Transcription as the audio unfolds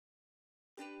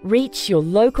Reach your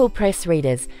local press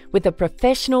readers with a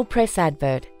professional press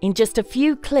advert in just a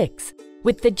few clicks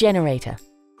with The Generator,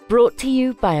 brought to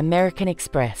you by American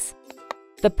Express.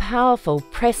 The powerful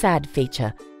press ad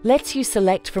feature lets you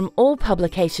select from all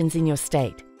publications in your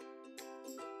state.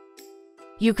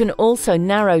 You can also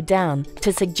narrow down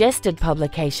to suggested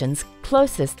publications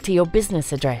closest to your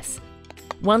business address.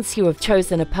 Once you have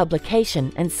chosen a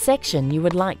publication and section you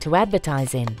would like to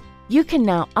advertise in, you can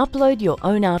now upload your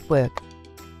own artwork.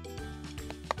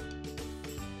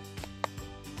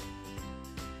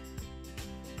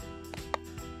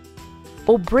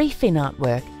 Or brief in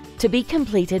artwork to be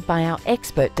completed by our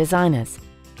expert designers.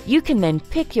 You can then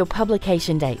pick your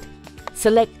publication date,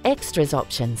 select Extras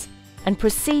options, and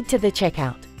proceed to the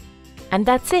checkout. And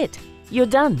that's it, you're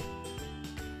done.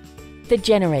 The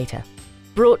Generator,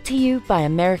 brought to you by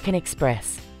American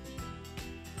Express.